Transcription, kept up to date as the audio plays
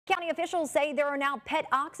County officials say there are now pet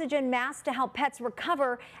oxygen masks to help pets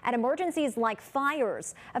recover at emergencies like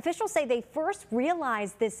fires. Officials say they first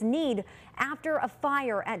realized this need after a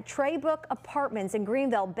fire at Traybrook Apartments in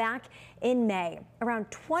Greenville back in May.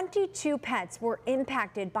 Around 22 pets were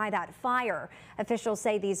impacted by that fire. Officials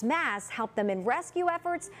say these masks help them in rescue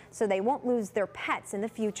efforts so they won't lose their pets in the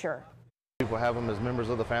future. People have them as members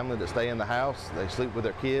of the family that stay in the house. They sleep with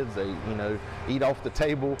their kids. They, eat off the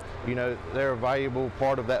table. They're a valuable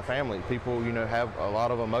part of that family. People, have a lot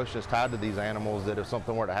of emotions tied to these animals that if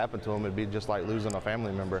something were to happen to them, it'd be just like losing a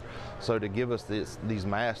family member. So to give us these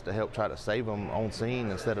masks to help try to save them on scene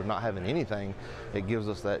instead of not having anything, it gives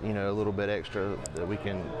us that, a little bit extra that we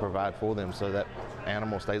can provide for them so that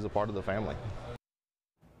animal stays a part of the family.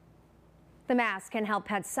 The mask can help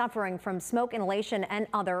pets suffering from smoke inhalation and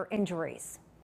other injuries.